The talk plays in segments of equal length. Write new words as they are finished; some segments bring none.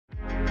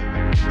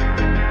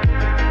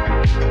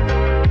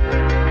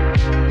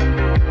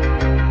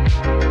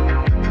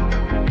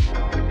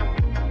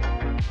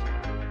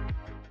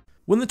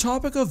When the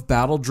topic of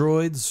battle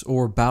droids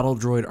or battle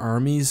droid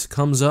armies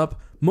comes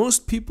up,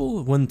 most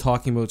people, when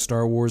talking about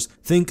Star Wars,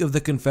 think of the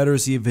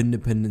Confederacy of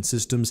Independent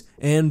Systems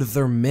and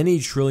their many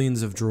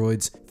trillions of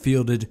droids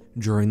fielded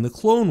during the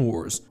Clone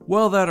Wars.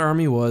 While that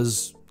army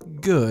was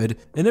good,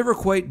 it never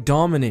quite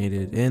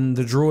dominated, and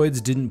the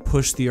droids didn't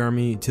push the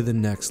army to the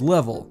next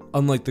level,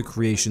 unlike the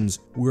creations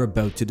we're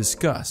about to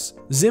discuss.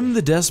 Zim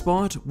the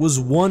Despot was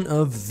one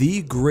of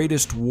the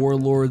greatest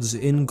warlords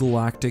in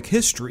galactic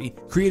history,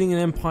 creating an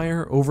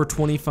empire over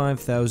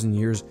 25,000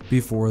 years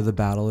before the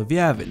Battle of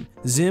Yavin.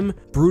 Zim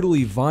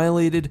brutally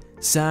violated,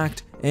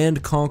 sacked,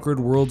 and conquered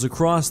worlds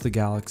across the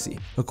galaxy,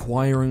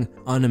 acquiring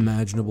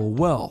unimaginable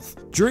wealth.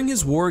 During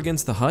his war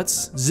against the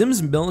Hutts,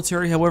 Zim's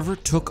military, however,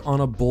 took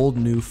on a bold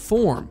new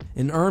form,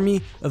 an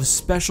army of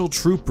special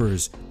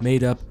troopers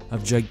made up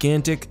of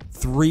gigantic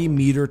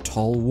 3-meter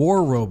tall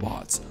war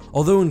robots.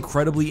 Although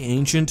incredibly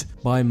ancient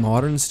by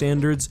modern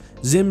standards,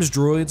 Zim's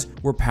droids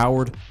were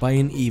powered by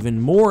an even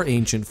more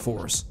ancient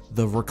force,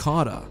 the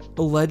Rakata.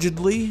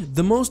 Allegedly,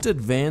 the most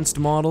advanced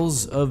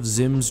models of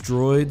Zim's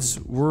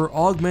droids were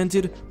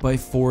augmented by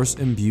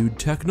Force-imbued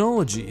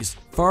technologies,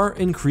 far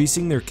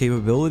increasing their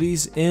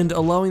capabilities and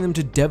allowing them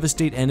to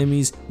devastate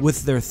enemies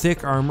with their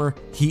thick armor,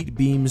 heat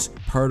beams,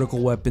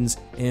 particle weapons,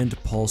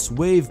 and pulse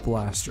wave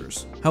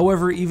blasters.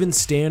 However, even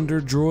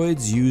standard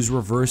droids use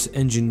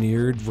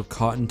reverse-engineered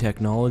Rakatan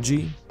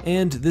technology,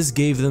 and this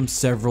gave them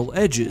several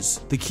edges.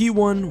 The key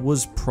one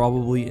was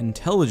probably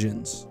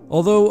intelligence.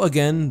 Although,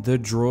 again, the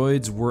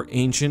droids were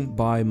ancient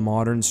by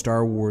modern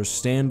Star Wars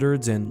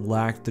standards and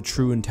lacked the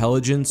true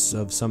intelligence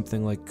of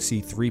something like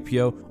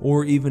C-3PO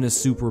or even a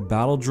super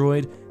battle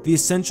droid, the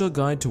Essential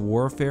Guide to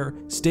Warfare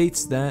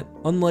states that,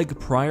 unlike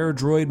prior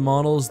droid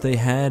models, they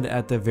had,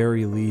 at the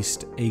very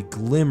least, a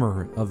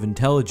glimmer of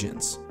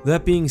intelligence.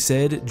 That being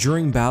said,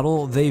 during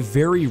battle, they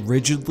very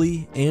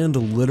rigidly and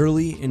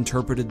literally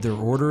interpreted their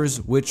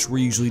orders, which were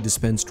usually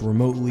dispensed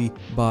remotely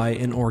by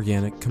an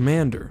organic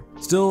commander.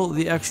 Still,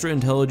 the extra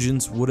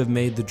intelligence would have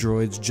made the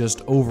droids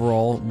just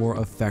overall more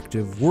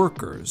effective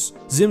workers.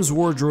 Zim's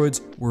war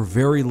droids were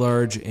very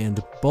large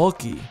and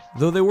bulky.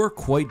 Though they were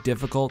quite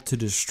difficult to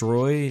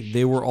destroy,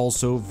 they were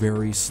also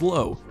very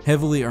slow,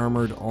 heavily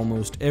armored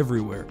almost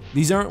everywhere.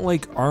 These aren't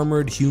like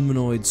armored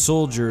humanoid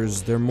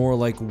soldiers, they're more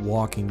like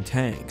walking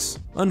tanks.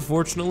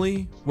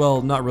 Unfortunately,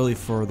 well, not really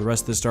for the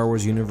rest of the Star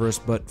Wars universe,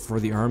 but for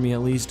the army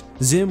at least,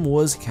 Zim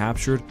was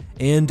captured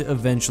and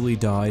eventually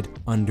died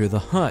under the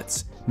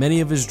Hutts.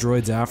 Many of his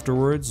droids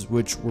afterwards,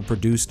 which were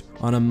produced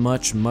on a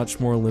much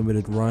more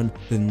limited run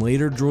than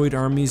later droid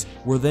armies,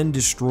 were then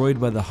destroyed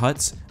by the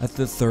Hutts at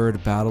the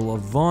Third Battle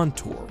of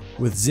Vontor.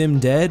 With Zim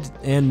dead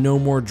and no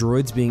more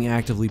droids being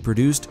actively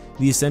produced,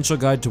 the Essential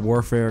Guide to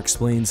Warfare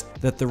explains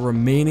that the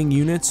remaining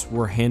units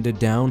were handed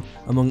down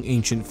among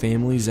ancient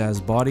families as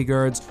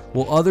bodyguards,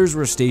 while others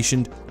were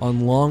stationed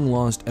on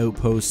long-lost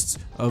outposts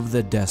of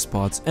the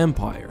Despot's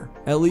empire.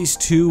 At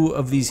least 2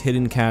 of these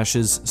hidden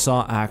caches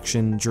saw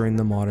action during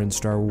the modern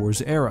Star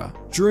Wars era.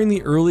 During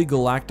the early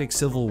Galactic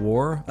Civil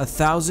War,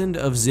 1,000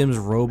 of Zim's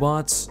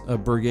robots, a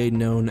brigade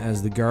known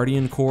as the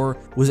Guardian Corps,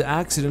 was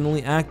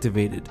accidentally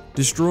activated,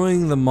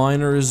 destroying the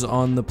miners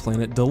on the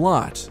planet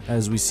Dalat,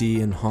 as we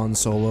see in Han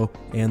Solo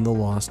and The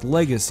Lost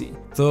Legacy,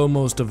 though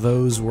most of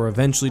those were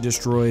eventually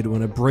destroyed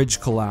when a bridge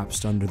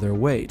collapsed under their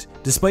weight.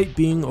 Despite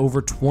being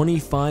over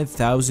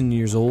 25,000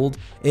 years old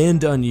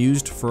and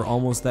unused for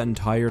almost that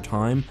entire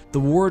time, the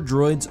war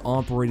droids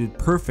operated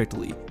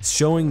perfectly,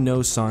 showing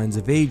no signs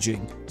of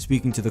aging,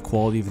 speaking to the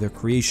quality of their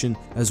creation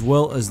as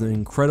well as the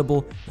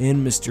incredible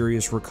and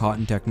mysterious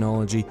Rakatan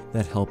technology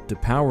that helped to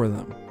power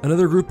them.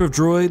 Another group of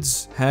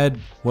droids had,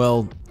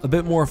 well, a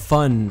bit more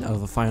fun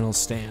of a final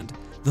stand.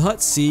 The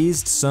Hutts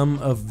seized some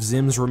of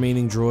Zim's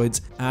remaining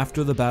droids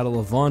after the Battle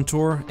of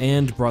Vontor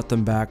and brought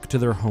them back to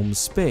their home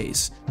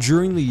space.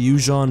 During the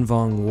Yuuzhan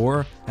Vong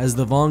War, as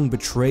the Vong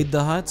betrayed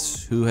the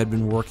Hutts, who had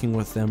been working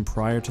with them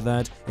prior to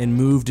that, and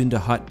moved into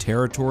Hutt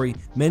territory,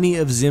 many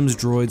of Zim's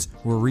droids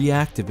were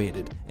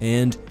reactivated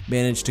and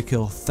managed to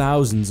kill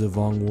thousands of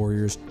Vong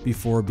warriors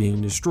before being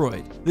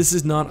destroyed. This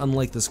is not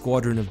unlike the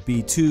squadron of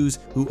B-2s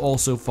who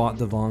also fought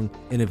the Vong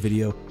in a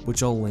video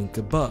which I'll link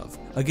above.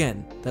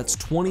 Again, that's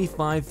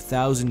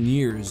 25,000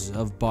 years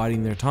of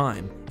biding their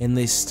time, and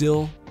they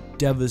still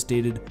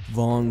devastated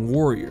Vong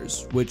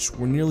warriors, which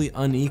were nearly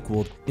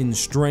unequaled in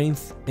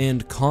strength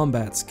and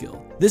combat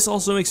skill. This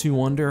also makes me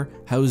wonder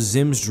how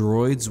Zim's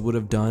droids would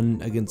have done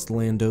against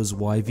Lando's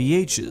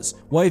YVHs.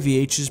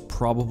 YVHs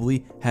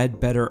probably had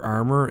better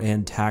armor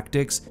and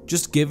tactics,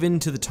 just given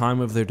to the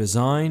time of their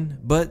design,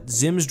 but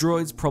Zim's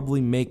droids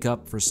probably make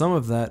up for some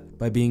of that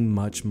by being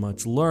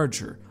much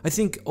larger. I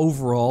think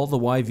overall the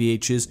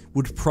YVHs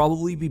would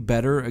probably be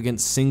better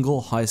against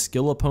single high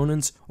skill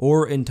opponents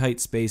or in tight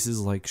spaces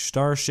like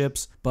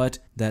starships, but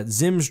that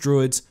Zim's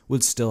droids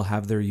would still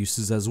have their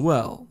uses as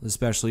well,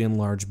 especially in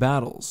large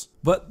battles.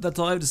 But that's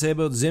all I have to say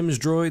about Zim's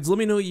droids. Let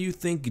me know what you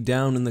think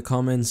down in the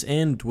comments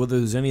and whether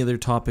there's any other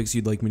topics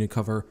you'd like me to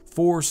cover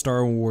for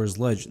Star Wars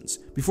Legends.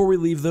 Before we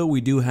leave though,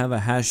 we do have a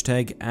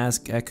hashtag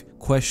AskEck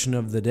question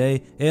of the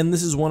day, and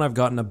this is one I've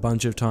gotten a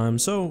bunch of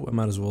times, so I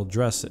might as well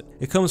address it.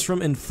 It comes from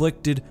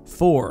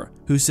Inflicted4,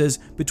 who says,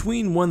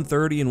 between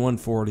 130 and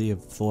 140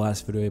 of the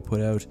last video I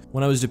put out,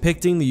 when I was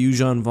depicting the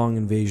Yuuzhan Vong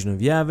invasion of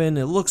Yavin,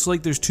 it looks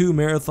like there's 2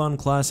 Marathon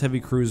class heavy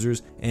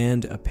cruisers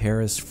and a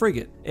Paris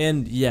frigate.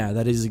 And yeah,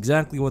 that is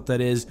exactly what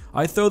that is.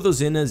 I throw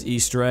those in as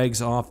Easter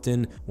eggs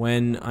often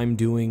when I'm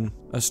doing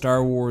a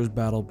Star Wars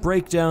battle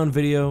breakdown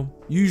video.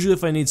 Usually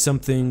if I need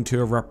something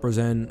to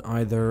represent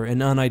either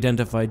an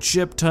unidentified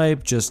ship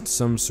type, just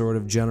some sort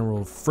of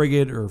general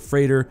frigate or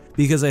freighter,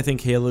 because I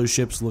think Halo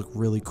ships look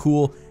really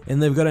cool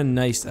and they've got a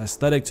nice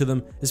aesthetic to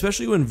them,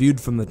 especially when viewed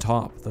from the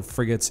top, the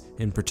frigates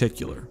in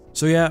particular.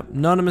 So yeah,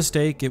 not a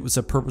mistake, it was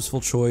a purposeful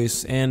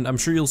choice, and I'm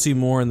sure you'll see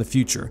more in the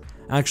future.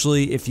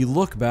 Actually, if you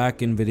look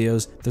back in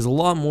videos, there's a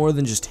lot more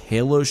than just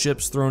Halo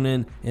ships thrown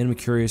in, and I'm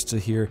curious to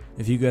hear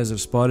if you guys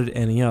have spotted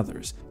any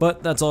others.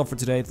 But that's all for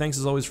today. Thanks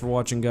as always for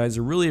watching, guys.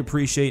 I really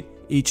appreciate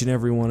each and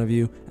every one of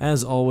you.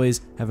 As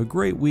always, have a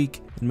great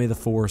week, and may the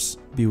Force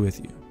be with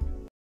you.